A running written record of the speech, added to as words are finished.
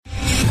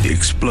The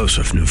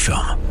explosive new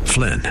film,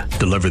 Flynn,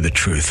 deliver the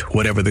truth,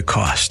 whatever the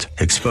cost,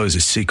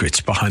 exposes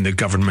secrets behind the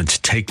government's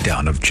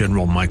takedown of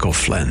General Michael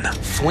Flynn.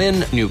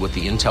 Flynn knew what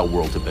the intel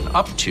world had been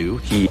up to.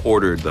 He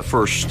ordered the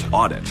first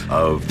audit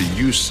of the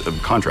use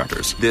of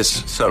contractors.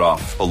 This set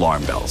off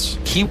alarm bells.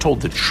 He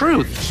told the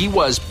truth. He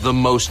was the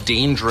most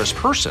dangerous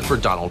person for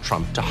Donald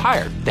Trump to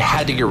hire. They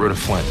had to get rid of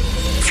Flynn.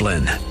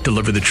 Flynn,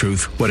 deliver the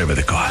truth, whatever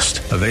the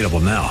cost. Available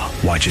now.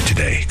 Watch it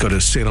today. Go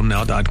to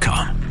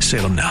salemnow.com.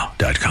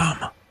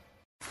 salemnow.com.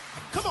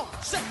 Come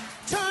on, say,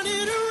 turn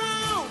it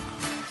around.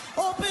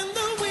 Open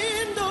the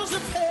windows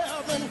of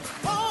heaven.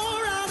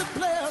 Pour out a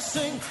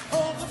blessing,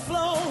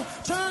 overflow.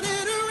 Turn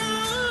it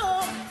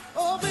around.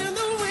 Open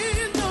the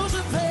windows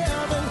of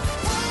heaven.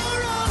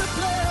 Pour out a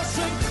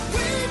blessing.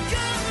 We've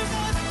got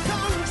enough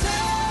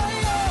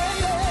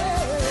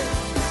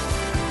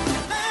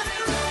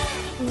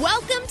contagion.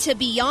 Welcome to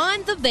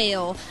Beyond the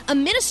Veil, a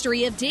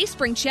ministry of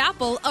Dayspring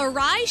Chapel.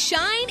 Arise,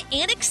 shine,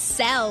 and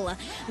excel.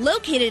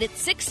 Located at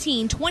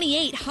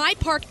 1628 Hyde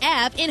Park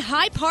Ave in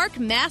Hyde Park,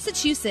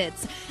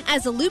 Massachusetts.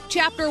 As Luke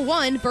chapter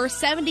 1, verse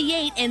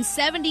 78 and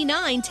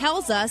 79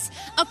 tells us,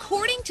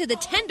 according to the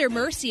tender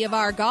mercy of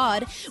our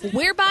God,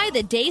 whereby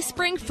the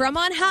dayspring from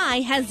on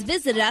high has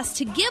visited us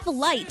to give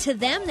light to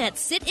them that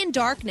sit in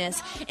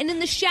darkness and in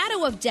the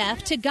shadow of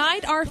death, to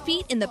guide our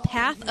feet in the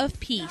path of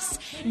peace.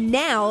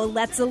 Now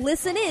let's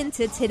listen in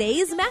to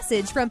today's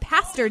message from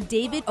Pastor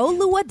David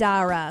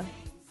Oluwadara.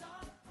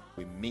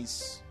 We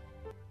miss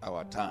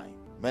our time.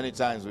 Many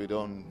times we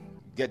don't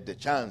get the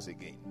chance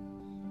again.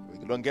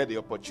 We don't get the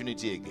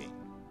opportunity again.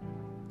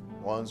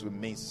 Once we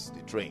miss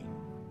the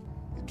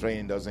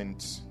train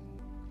doesn't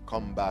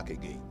come back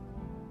again.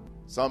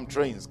 Some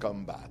trains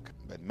come back,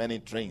 but many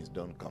trains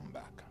don't come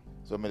back.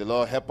 So may the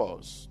Lord help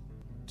us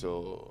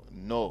to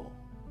know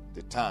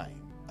the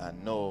time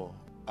and know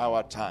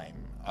our time,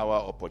 our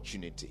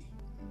opportunity,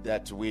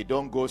 that we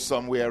don't go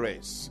somewhere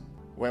else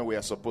when we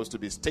are supposed to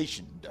be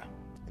stationed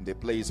in the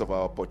place of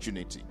our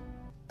opportunity.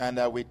 And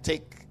that we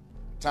take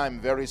time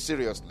very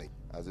seriously.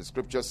 As the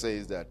scripture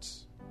says that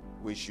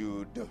we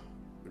should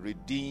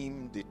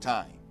redeem the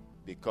time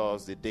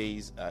because the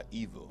days are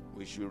evil.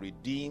 We should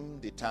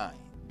redeem the time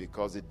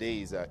because the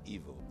days are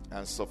evil.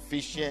 And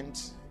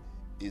sufficient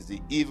is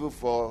the evil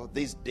for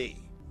this day,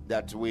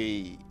 that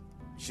we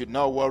should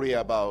not worry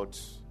about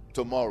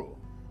tomorrow.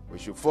 We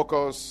should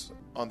focus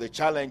on the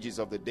challenges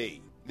of the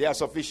day. They are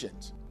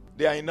sufficient.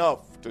 They are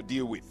enough to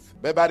deal with.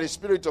 But by the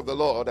Spirit of the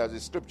Lord, as the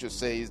scripture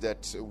says,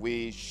 that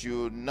we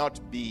should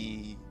not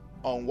be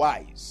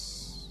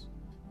unwise,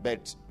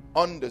 but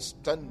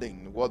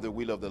understanding what the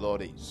will of the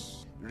Lord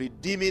is.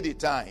 Redeeming the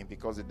time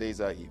because the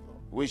days are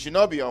evil. We should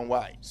not be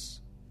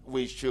unwise.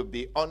 We should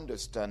be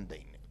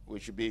understanding. We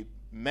should be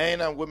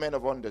men and women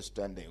of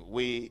understanding.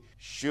 We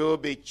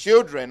should be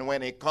children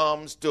when it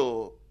comes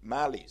to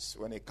malice,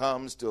 when it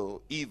comes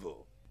to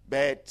evil.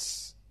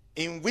 But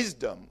in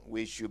wisdom,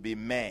 we should be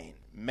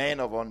men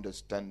of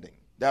understanding.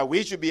 That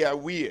we should be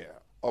aware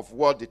of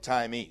what the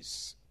time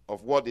is,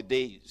 of what the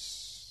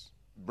days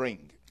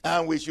bring.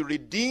 And we should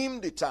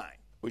redeem the time.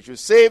 We should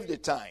save the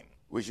time.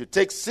 We should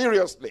take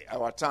seriously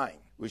our time.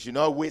 We should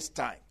not waste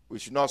time. We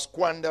should not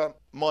squander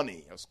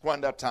money or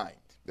squander time.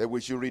 That we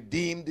should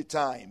redeem the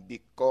time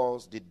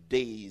because the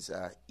days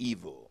are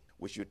evil.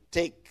 We should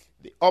take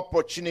the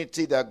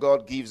opportunity that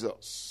God gives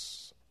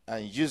us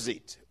and use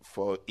it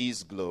for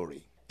His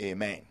glory.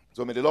 Amen.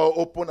 So may the Lord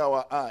open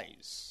our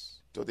eyes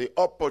to the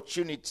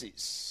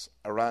opportunities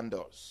around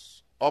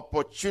us.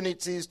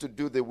 Opportunities to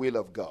do the will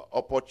of God.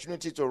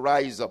 Opportunity to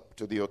rise up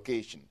to the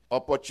occasion.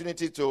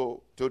 Opportunity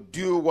to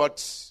do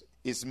what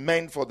is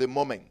meant for the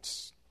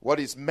moment. What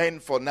is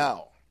meant for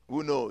now.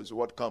 Who knows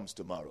what comes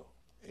tomorrow?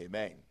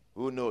 Amen.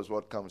 Who knows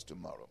what comes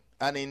tomorrow?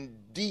 And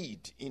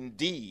indeed,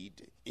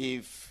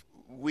 if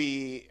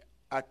we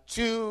are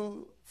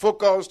too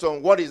focused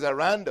on what is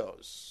around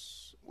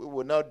us, we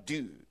will not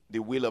do the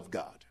will of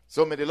God.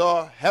 So may the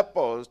Lord help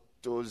us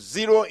to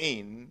zero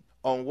in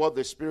on what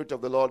the Spirit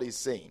of the Lord is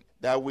saying.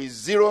 That we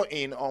zero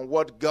in on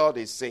what God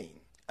is saying.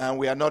 And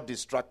we are not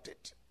distracted.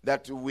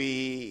 That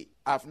we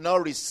have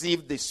not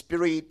received the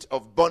spirit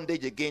of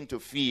bondage again to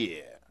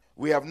fear.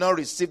 We have not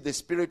received the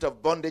spirit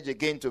of bondage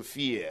again to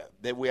fear.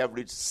 That we have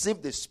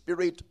received the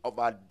spirit of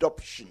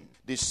adoption.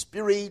 The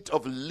spirit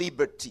of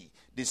liberty.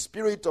 The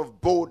spirit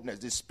of boldness.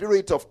 The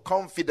spirit of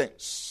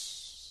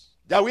confidence.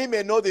 That we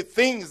may know the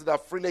things that are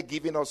freely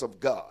given us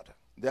of God.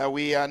 That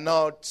we are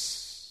not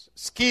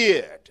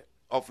scared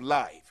of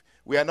life.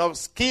 We are not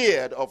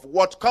scared of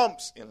what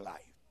comes in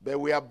life. But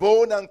we are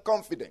bold and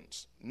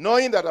confident,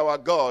 knowing that our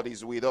God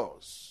is with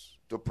us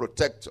to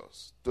protect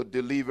us, to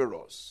deliver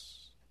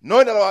us.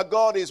 Knowing that our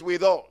God is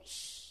with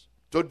us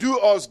to do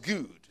us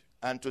good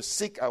and to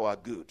seek our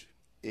good.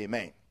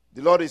 Amen.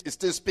 The Lord is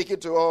still speaking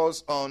to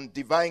us on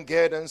divine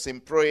guidance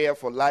in prayer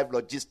for life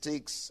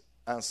logistics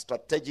and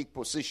strategic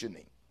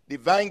positioning.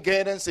 Divine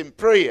guidance in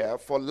prayer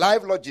for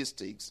life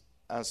logistics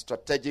and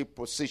strategic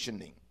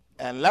positioning.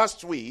 And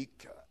last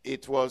week,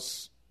 it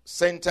was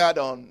centered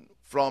on,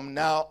 from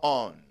now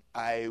on,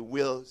 I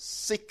will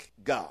seek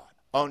God.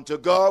 Unto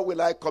God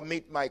will I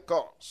commit my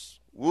cause,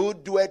 who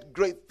doeth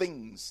great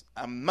things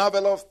and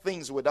marvelous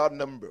things without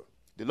number.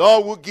 The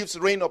Lord who gives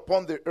rain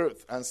upon the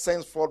earth and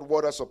sends forth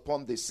waters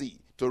upon the sea,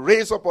 to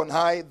raise up on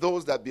high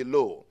those that be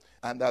low,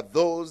 and that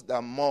those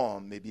that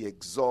mourn may be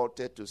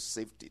exalted to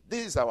safety.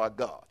 This is our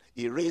God.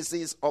 He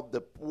raises up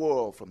the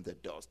poor from the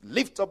dust,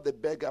 lift up the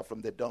beggar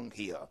from the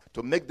dunghill,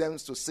 to make them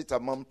to sit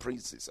among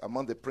princes,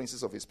 among the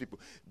princes of his people.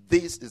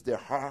 This is the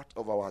heart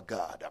of our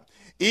God.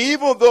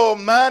 Even though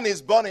man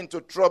is born into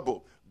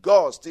trouble,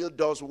 God still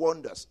does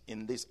wonders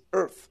in this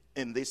earth,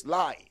 in this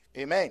life.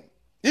 Amen.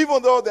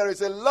 Even though there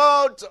is a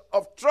lot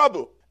of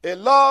trouble, a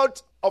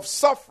lot of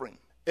suffering,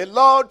 a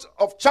lot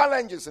of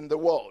challenges in the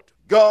world,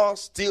 God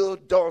still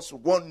does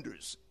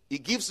wonders. He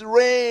gives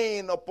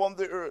rain upon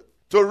the earth,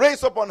 to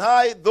raise up on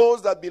high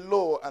those that be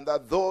low, and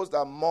that those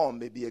that mourn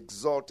may be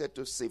exalted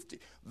to safety.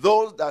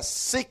 Those that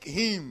seek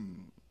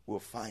him will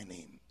find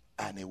him,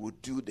 and he will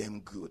do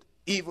them good,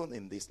 even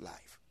in this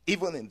life,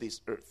 even in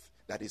this earth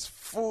that is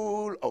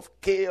full of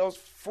chaos,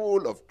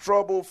 full of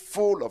trouble,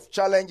 full of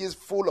challenges,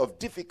 full of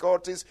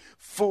difficulties,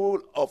 full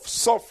of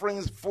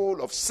sufferings,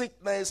 full of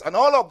sickness, and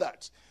all of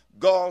that.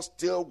 God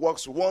still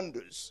works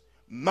wonders,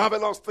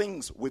 marvelous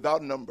things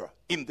without number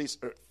in this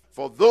earth.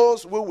 For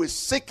those who will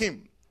seek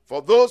him,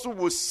 for those who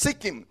will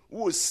seek him,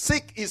 who will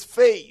seek his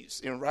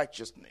face in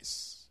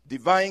righteousness,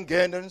 divine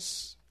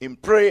guidance in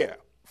prayer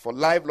for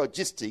life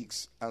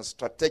logistics and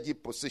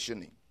strategic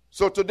positioning.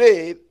 So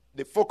today,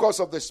 the focus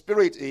of the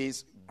Spirit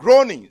is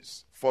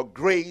groanings for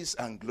grace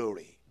and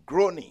glory.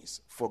 Groanings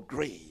for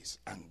grace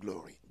and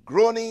glory.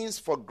 Groanings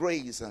for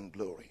grace and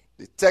glory.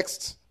 The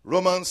text,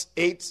 Romans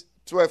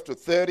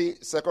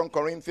 8:12-30, 2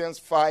 Corinthians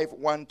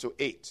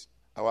 5:1-8.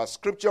 Our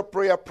scripture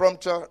prayer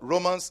prompter,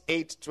 Romans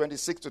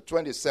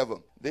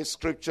 8:26-27. This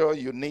scripture,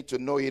 you need to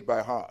know it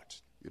by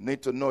heart. You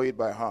need to know it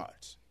by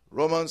heart.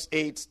 Romans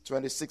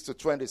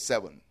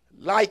 8:26-27.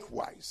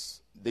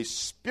 Likewise, the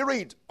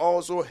Spirit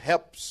also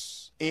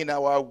helps in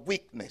our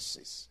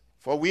weaknesses.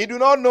 For we do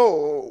not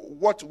know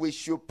what we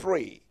should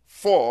pray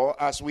for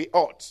as we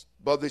ought,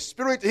 but the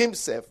Spirit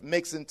himself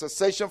makes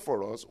intercession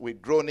for us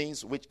with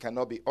groanings which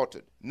cannot be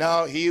uttered.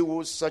 Now he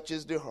who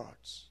searches the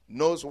hearts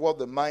knows what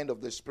the mind of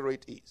the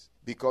Spirit is,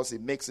 because he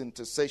makes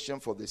intercession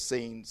for the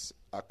saints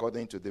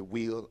according to the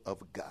will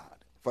of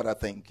God. Father,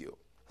 thank you.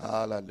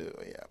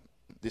 Hallelujah.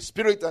 The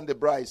Spirit and the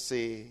bride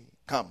say,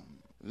 come.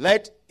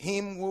 Let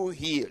him who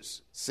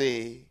hears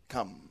say,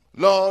 come.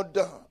 Lord,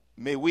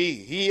 may we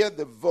hear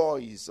the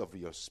voice of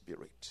your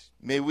Spirit.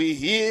 May we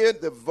hear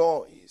the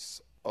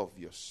voice of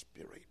your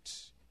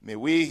Spirit. May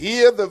we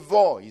hear the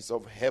voice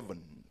of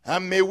heaven.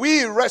 And may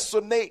we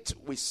resonate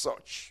with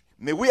such.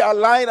 May we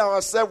align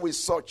ourselves with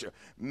such.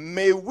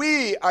 May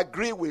we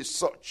agree with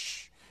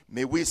such.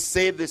 May we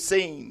say the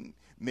same.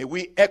 May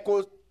we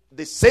echo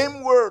the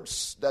same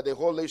words that the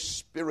Holy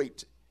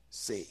Spirit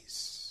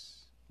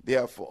says.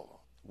 Therefore,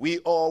 we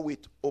all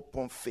with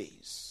open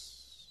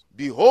face,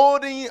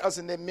 beholding as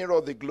in a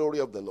mirror the glory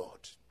of the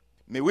Lord,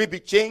 may we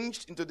be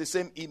changed into the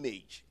same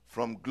image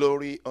from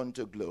glory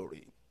unto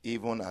glory,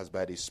 even as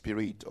by the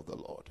Spirit of the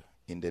Lord.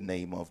 In the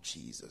name of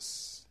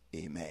Jesus.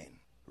 Amen.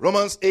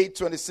 Romans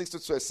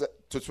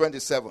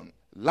 8:26-27.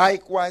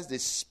 Likewise, the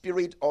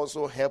Spirit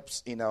also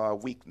helps in our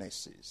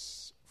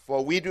weaknesses.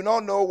 For we do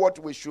not know what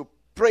we should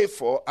pray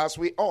for as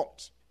we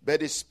ought,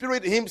 but the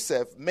Spirit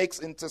himself makes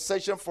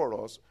intercession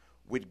for us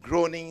with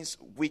groanings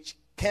which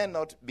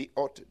cannot be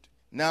uttered.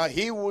 Now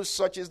he who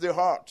searches the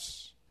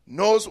hearts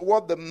knows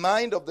what the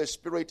mind of the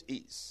Spirit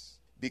is,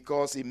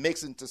 because he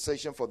makes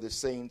intercession for the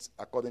saints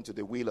according to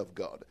the will of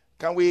God.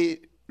 Can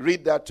we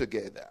read that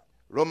together?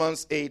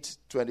 Romans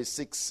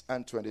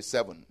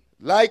 8:26-27.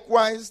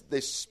 Likewise,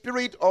 the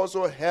Spirit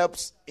also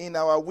helps in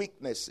our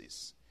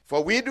weaknesses.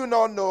 For we do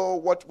not know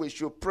what we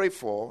should pray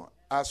for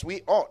as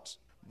we ought,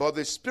 but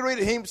the Spirit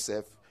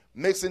himself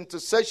makes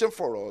intercession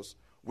for us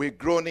with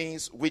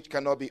groanings which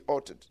cannot be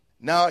uttered.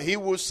 Now he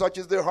who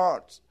searches the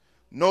heart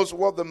knows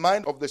what the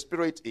mind of the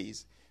Spirit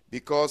is,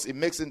 because he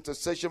makes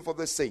intercession for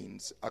the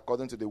saints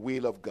according to the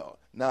will of God.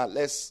 Now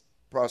let's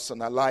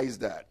personalize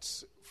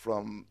that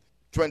from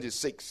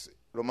 26.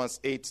 Romans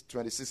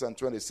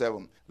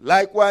 8:26-27.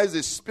 Likewise,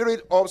 the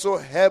Spirit also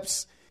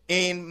helps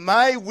in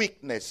my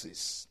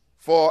weaknesses.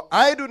 For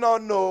I do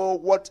not know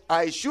what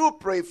I should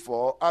pray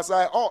for as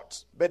I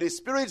ought, but the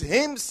Spirit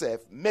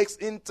himself makes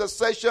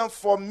intercession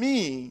for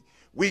me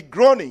with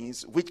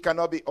groanings which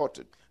cannot be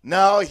uttered.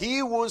 Now he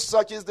who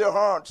searches the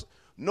heart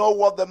knows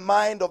what the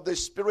mind of the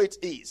Spirit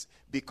is,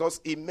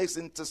 because he makes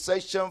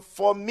intercession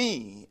for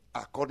me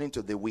according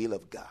to the will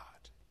of God.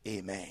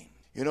 Amen.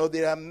 You know,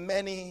 there are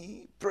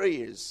many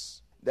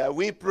prayers that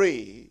we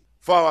pray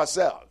for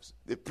ourselves.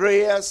 The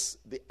prayers,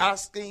 the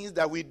askings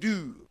that we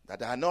do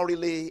that are not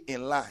really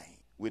in line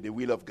with the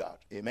will of God.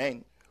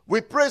 Amen.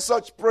 We pray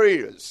such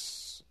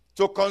prayers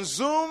to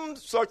consume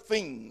such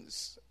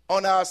things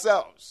on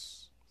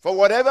ourselves for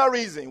whatever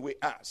reason we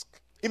ask.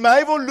 It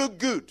might even look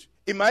good.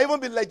 It might even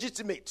be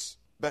legitimate,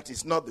 but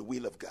it's not the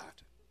will of God.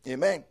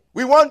 Amen.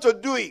 We want to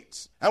do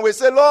it. And we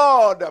say,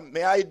 Lord,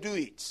 may I do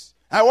it?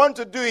 I want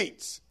to do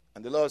it.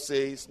 And the Lord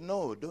says,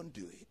 no, don't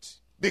do it.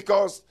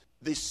 Because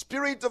the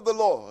Spirit of the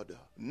Lord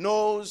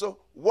knows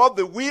what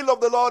the will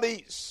of the Lord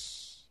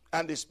is.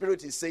 And the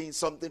Spirit is saying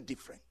something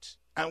different.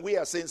 And we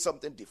are saying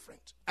something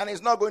different. And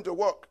it's not going to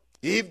work.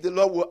 If the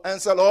Lord will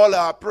answer all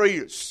our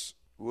prayers,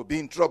 we will be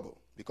in trouble.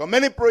 Because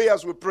many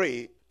prayers we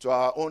pray to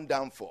our own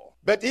downfall.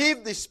 But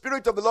if the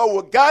Spirit of the Lord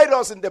will guide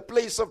us in the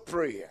place of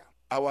prayer,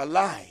 our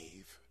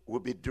life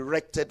will be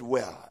directed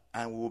well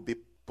and will be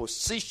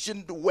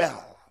positioned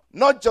well.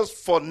 Not just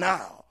for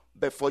now,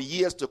 but for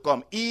years to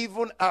come.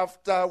 Even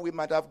after we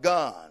might have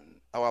gone,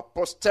 our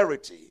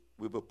posterity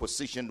will be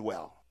positioned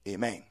well.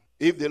 Amen.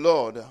 If the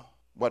Lord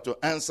were to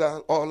answer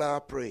all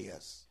our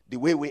prayers the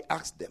way we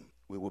ask them,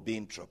 we will be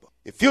in trouble.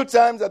 A few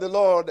times that the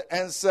Lord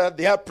answered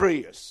their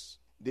prayers,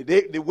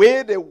 the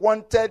way they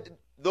wanted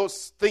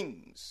those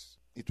things,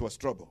 it was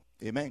trouble.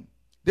 Amen.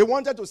 They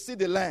wanted to see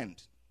the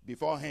land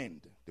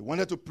beforehand. They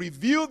wanted to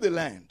preview the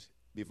land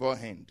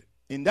beforehand.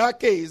 In that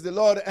case, the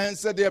Lord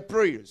answered their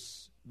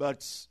prayers,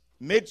 but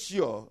made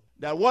sure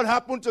that what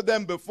happened to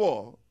them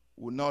before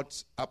will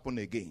not happen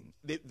again.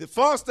 The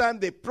first time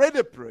they prayed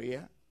a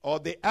prayer, or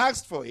they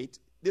asked for it,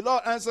 the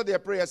Lord answered their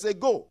prayer and said,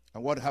 go.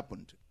 And what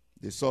happened?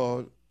 They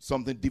saw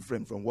something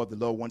different from what the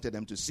Lord wanted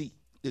them to see.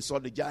 They saw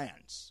the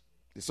giants.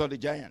 They saw the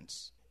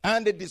giants.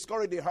 And they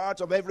discouraged the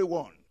heart of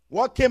everyone.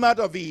 What came out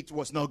of it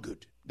was not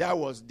good. That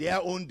was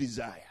their own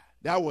desire.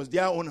 That was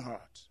their own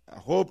heart. I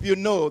hope you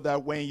know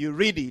that when you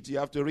read it, you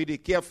have to read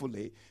it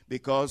carefully,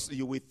 because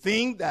you will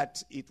think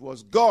that it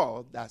was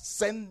God that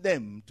sent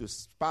them to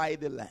spy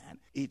the land.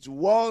 It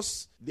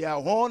was their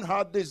own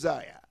heart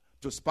desire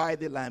to spy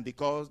the land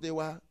because they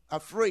were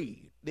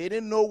afraid. They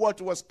didn't know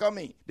what was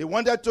coming. They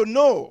wanted to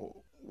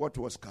know what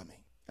was coming.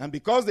 And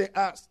because they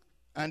asked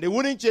and they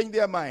wouldn't change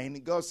their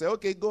mind, God said,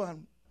 okay, go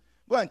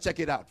and check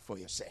it out for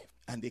yourself.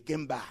 And they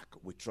came back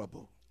with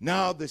trouble.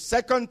 Now, the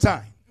second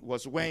time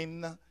was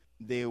when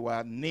they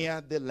were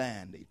near the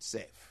land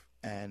itself.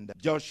 And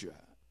Joshua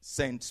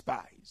sent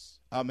spies.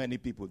 How many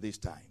people this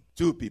time?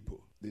 2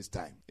 people this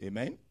time.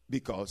 Amen?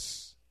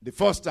 Because the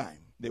first time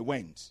they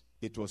went,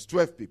 it was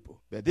 12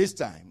 people. But this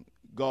time,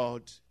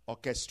 God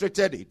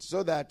orchestrated it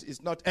so that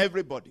it's not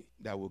everybody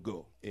that will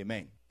go.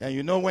 Amen. And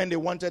you know, when they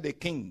wanted a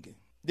king,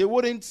 they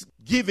wouldn't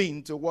give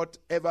in to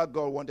whatever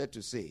God wanted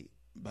to say.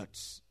 But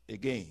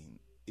again,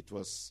 it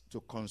was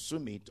to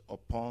consume it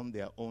upon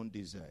their own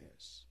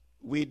desires.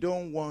 We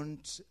don't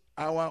want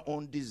our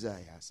own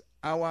desires,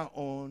 our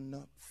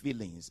own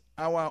feelings,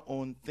 our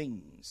own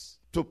things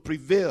to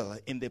prevail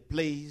in the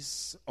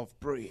place of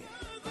prayer.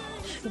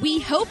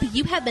 We hope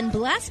you have been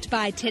blessed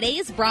by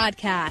today's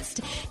broadcast.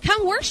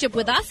 Come worship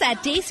with us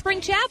at Dayspring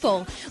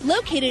Chapel,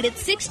 located at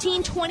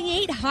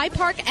 1628 Hyde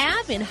Park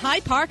Ave in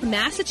Hyde Park,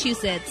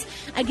 Massachusetts.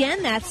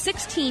 Again, that's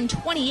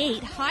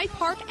 1628 Hyde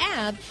Park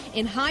Ave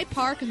in Hyde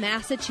Park,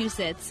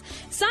 Massachusetts.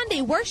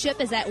 Sunday worship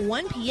is at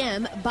 1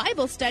 p.m.,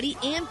 Bible study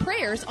and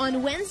prayers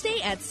on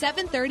Wednesday at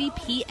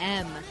 7:30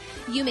 p.m.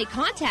 You may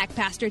contact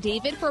Pastor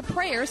David for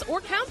prayers or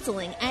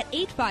counseling at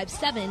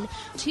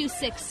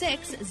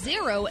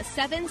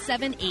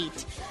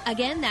 857-266-0778.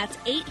 Again, that's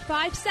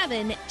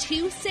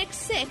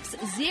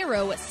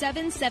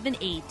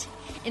 857-266-0778.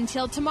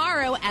 Until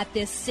tomorrow at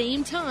this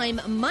same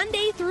time,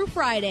 Monday through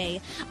Friday,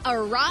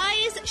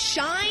 arise,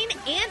 shine,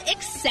 and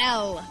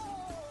excel.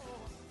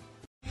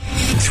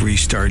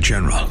 3-star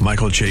General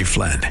Michael J.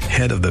 Flynn,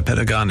 head of the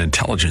Pentagon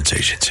Intelligence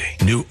Agency,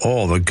 knew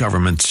all the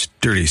government's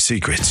dirty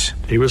secrets.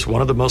 He was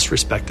one of the most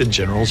respected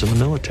generals in the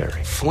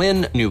military.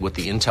 Flynn knew what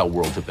the intel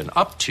world had been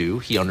up to.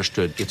 He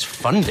understood its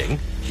funding.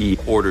 He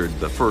ordered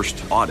the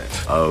first audit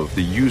of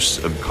the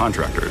use of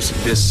contractors.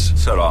 This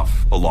set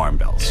off alarm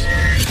bells.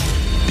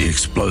 The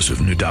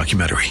explosive new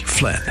documentary,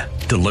 Flynn,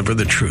 Deliver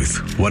the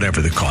Truth, Whatever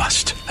the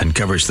Cost,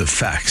 uncovers the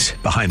facts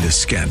behind this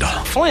scandal.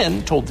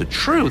 Flynn told the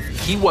truth.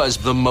 He was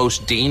the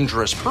most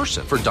dangerous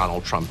person for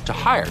Donald Trump to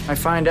hire. I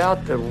find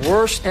out the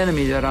worst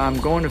enemy that I'm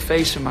going to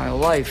face in my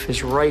life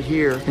is right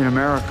here in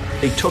America.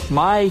 They took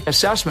my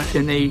assessment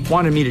and they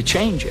wanted me to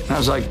change it. And I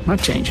was like, I'm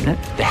not changing it.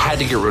 They had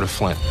to get rid of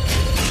Flynn.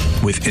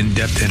 With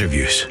in-depth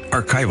interviews,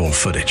 archival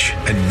footage,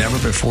 and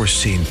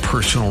never-before-seen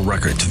personal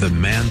records of the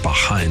man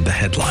behind the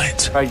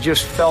headlines. I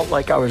just felt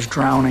like I was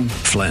drowning.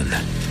 Flynn,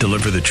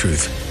 Deliver the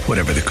Truth,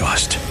 Whatever the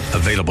Cost.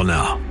 Available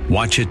now.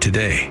 Watch it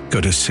today.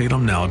 Go to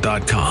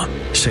salemnow.com.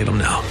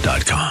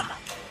 salemnow.com.